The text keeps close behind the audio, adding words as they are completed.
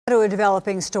To a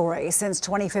developing story. Since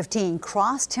 2015,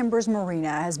 Timbers Marina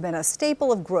has been a staple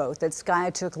of growth at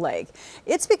Skiatook Lake.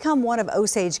 It's become one of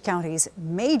Osage County's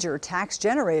major tax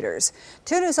generators.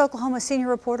 2 News Oklahoma senior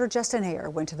reporter Justin Ayer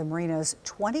went to the marina's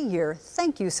 20-year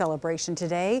thank you celebration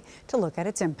today to look at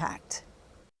its impact.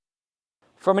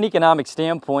 From an economic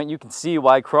standpoint, you can see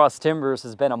why Timbers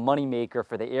has been a moneymaker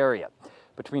for the area.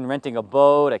 Between renting a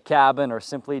boat, a cabin, or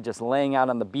simply just laying out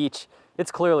on the beach,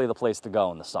 it's clearly the place to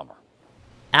go in the summer.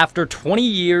 After 20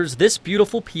 years, this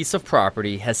beautiful piece of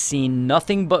property has seen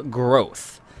nothing but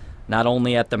growth, not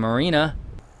only at the marina,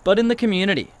 but in the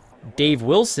community. Dave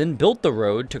Wilson built the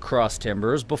road to cross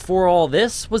Timbers before all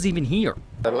this was even here.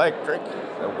 The electric,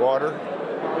 the water,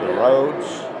 the roads,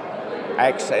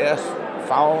 access,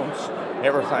 phones,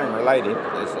 everything related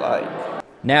to this lake.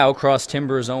 Now,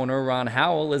 Timbers owner Ron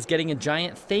Howell is getting a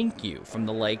giant thank you from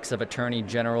the likes of Attorney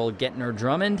General Gettner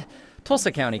Drummond,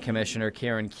 Tulsa County Commissioner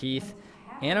Karen Keith,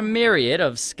 and a myriad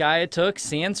of Skiatook,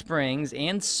 Sand Springs,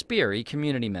 and Sperry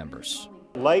community members.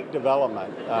 Lake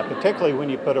development, particularly when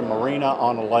you put a marina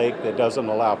on a lake that doesn't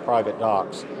allow private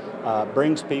docks,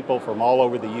 brings people from all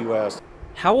over the U.S.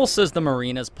 Howell says the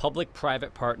marina's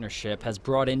public-private partnership has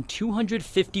brought in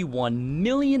 $251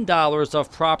 million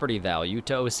of property value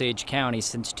to Osage County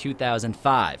since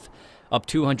 2005, up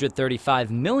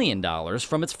 $235 million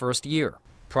from its first year.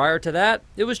 Prior to that,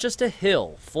 it was just a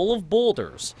hill full of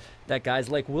boulders that guys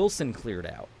like Wilson cleared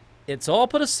out. It's all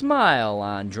put a smile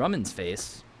on Drummond's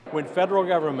face. When federal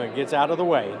government gets out of the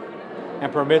way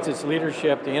and permits its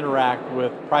leadership to interact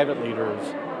with private leaders,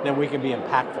 then we can be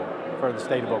impactful for the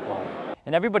state of Oklahoma.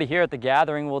 And everybody here at the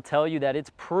gathering will tell you that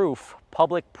it's proof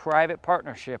public-private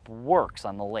partnership works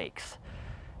on the lakes.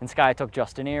 In Skiatook,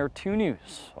 Justin Ayer, 2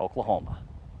 News, Oklahoma.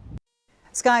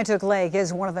 Skiatook Lake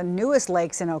is one of the newest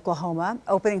lakes in Oklahoma,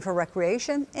 opening for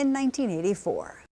recreation in 1984.